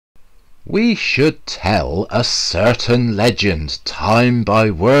We should tell a certain legend time by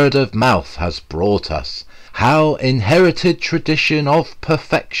word of mouth has brought us, how inherited tradition of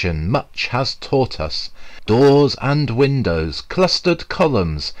perfection much has taught us. Doors and windows, clustered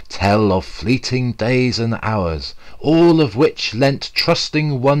columns, tell of fleeting days and hours, all of which lent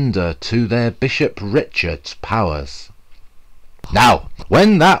trusting wonder to their Bishop Richard's powers. Now,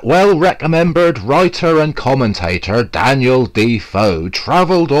 when that well-remembered writer and commentator Daniel Defoe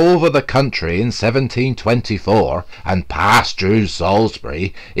travelled over the country in 1724 and passed through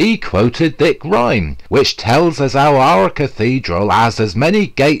Salisbury, he quoted this rhyme, which tells us how our cathedral has as many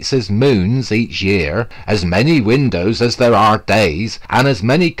gates as moons each year, as many windows as there are days, and as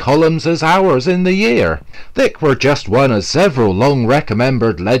many columns as hours in the year. This were just one of several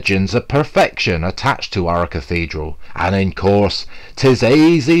long-remembered legends of perfection attached to our cathedral, and in course 'tis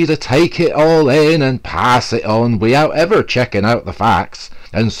easy to take it all in and pass it on without ever checking out the facts,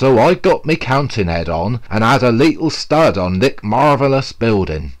 and so I got me counting head on and had a little stud on this marvellous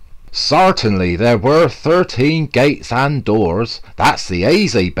building. Certainly there were 13 gates and doors, that's the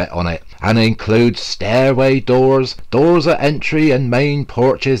easy bit on it, and includes stairway doors, doors of entry and main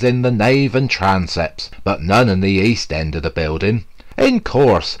porches in the nave and transepts, but none in the east end of the building. In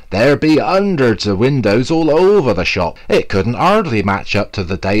course, there be hundreds of windows all over the shop. It couldn't hardly match up to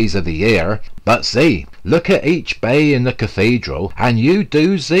the days of the year. But see, look at each bay in the cathedral, and you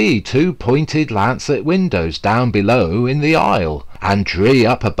do see 2 pointed lancet windows down below in the aisle, and 3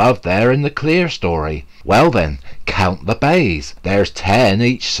 up above there in the clerestory. Well then, count the bays. There's 10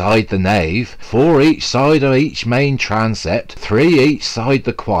 each side the nave, 4 each side of each main transept, 3 each side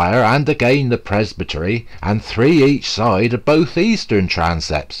the choir and again the presbytery, and 3 each side of both eastern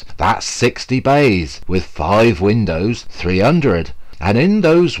transepts. That's 60 bays, with 5 windows, 300. And in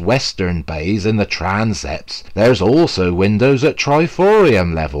those western bays in the transepts, there's also windows at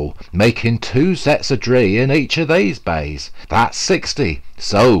triforium level, making 2 sets of 3 in each of these bays. That's 60,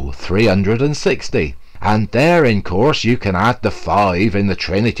 so 360. And there in course you can add the 5 in the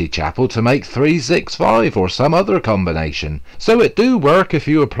Trinity Chapel to make 365 or some other combination. So it do work if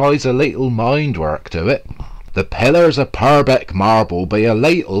you applies a little mind work to it. The pillars of Purbeck marble be a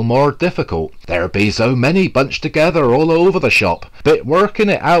little more difficult. There be so many bunched together all over the shop, but working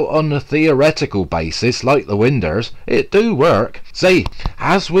it out on the theoretical basis like the windows, it do work. See,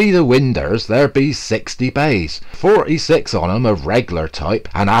 as we the windows, there be 60 bays, 46 on 'em of regular type,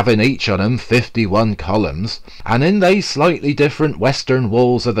 and having each on 'em 51 columns, and in they slightly different western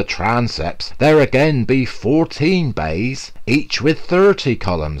walls of the transepts, there again be 14 bays, each with 30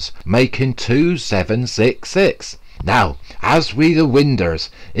 columns, making 2766. Now, as we the windows,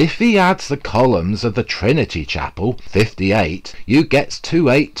 if he adds the columns of the Trinity Chapel, 58, you gets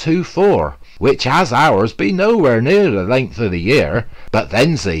 2824, which as ours be nowhere near the length of the year. But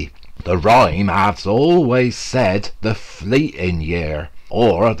then see, the rhyme has always said the fleeting year,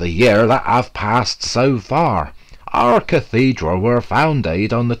 or the year that have passed so far. Our cathedral were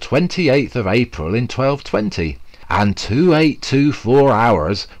founded on the 28th of April in 1220. And 2824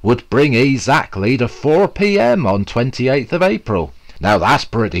 hours would bring exactly to 4 p.m. on 28th of April. Now that's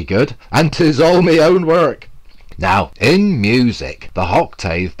pretty good, and 'tis all me own work. Now, in music, the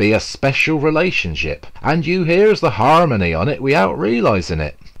octave be a special relationship, and you hears the harmony on it without realising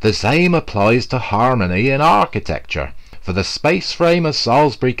it. The same applies to harmony in architecture, for the space frame of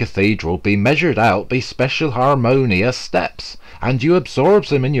Salisbury Cathedral be measured out by special harmonious steps, and you absorbs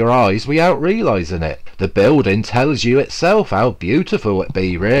them in your eyes without realising it. The building tells you itself how beautiful it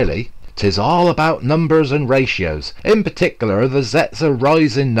be, really. 'Tis all about numbers and ratios, in particular the sets of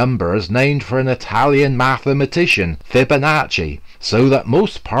rising numbers named for an Italian mathematician, Fibonacci, so that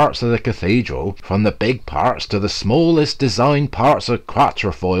most parts of the cathedral, from the big parts to the smallest designed parts of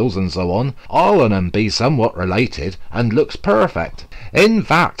quatrefoils and so on, all of 'em be somewhat related and looks perfect. In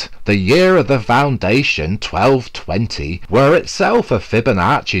fact, the year of the foundation, 1220, were itself a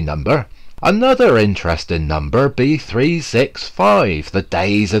Fibonacci number. Another interesting number be 365, the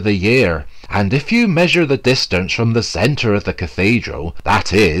days of the year, and if you measure the distance from the centre of the cathedral,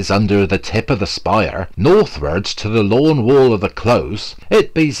 that is, under the tip of the spire, northwards to the lawn wall of the close,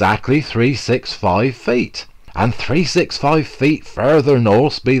 it be exactly 365 feet, and 365 feet further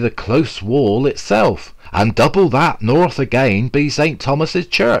north be the close wall itself. And double that north again be St. Thomas's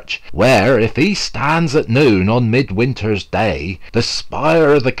Church, where, if he stands at noon on midwinter's day, the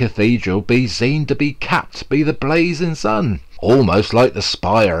spire of the cathedral be seen to be capped by the blazing sun, almost like the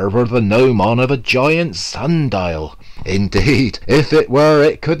spire were the gnomon of a giant sundial. Indeed, if it were,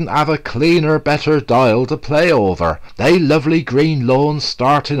 it couldn't have a cleaner, better dial to play over. They lovely green lawns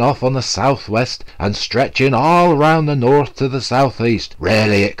starting off on the southwest and stretching all round the north to the southeast.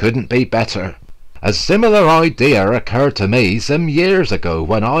 Really, it couldn't be better. A similar idea occurred to me some years ago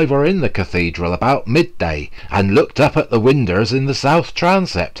when I were in the cathedral about midday and looked up at the windows in the south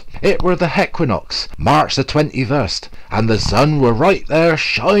transept. It were the equinox, March the 21st, and the sun were right there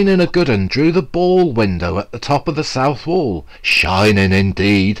shining a good un through the ball window at the top of the south wall, shining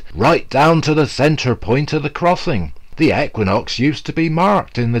indeed, right down to the centre point of the crossing. The equinox used to be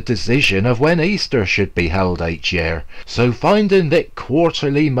marked in the decision of when Easter should be held each year, so finding that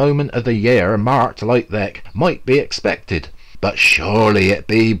quarterly moment of the year marked like that might be expected. But surely it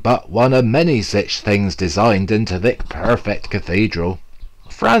be but one of many such things designed into that perfect cathedral.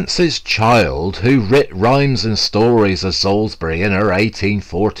 Frances Child, who writ Rhymes and Stories of Salisbury in her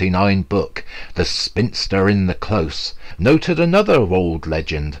 1849 book, The Spinster in the Close, noted another old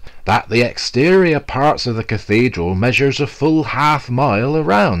legend, that the exterior parts of the cathedral measures a full half-mile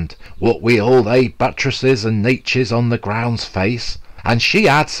around, what we all they buttresses and niches on the ground's face, and she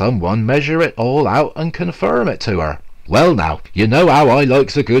had someone measure it all out and confirm it to her. Well now, you know how I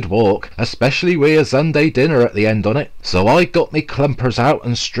likes a good walk, especially wi' a Sunday dinner at the end on it, so I got me clumpers out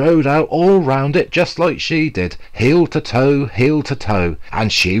and strode out all round it just like she did, heel to toe,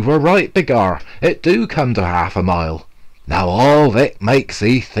 and she were right, begar, it do come to half a mile. Now all that makes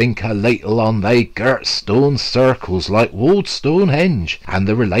 'ee think a leetle on they girt stone circles like walled Stonehenge, and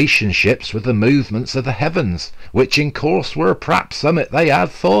the relationships with the movements of the heavens, which in course were p'raps summat they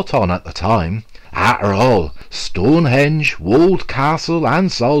had thought on at the time. Arter all, Stonehenge, Walled Castle and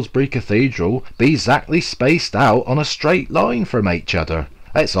Salisbury Cathedral be exactly spaced out on a straight line from each other.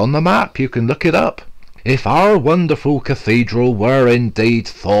 It's on the map, you can look it up. If our wonderful cathedral were indeed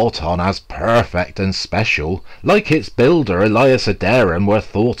thought on as perfect and special, like its builder Elias of Dereham were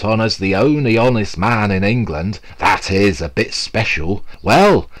thought on as the only honest man in England, that is, a bit special,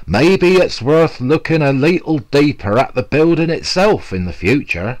 well, maybe it's worth looking a leetle deeper at the building itself in the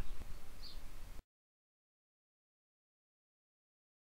future.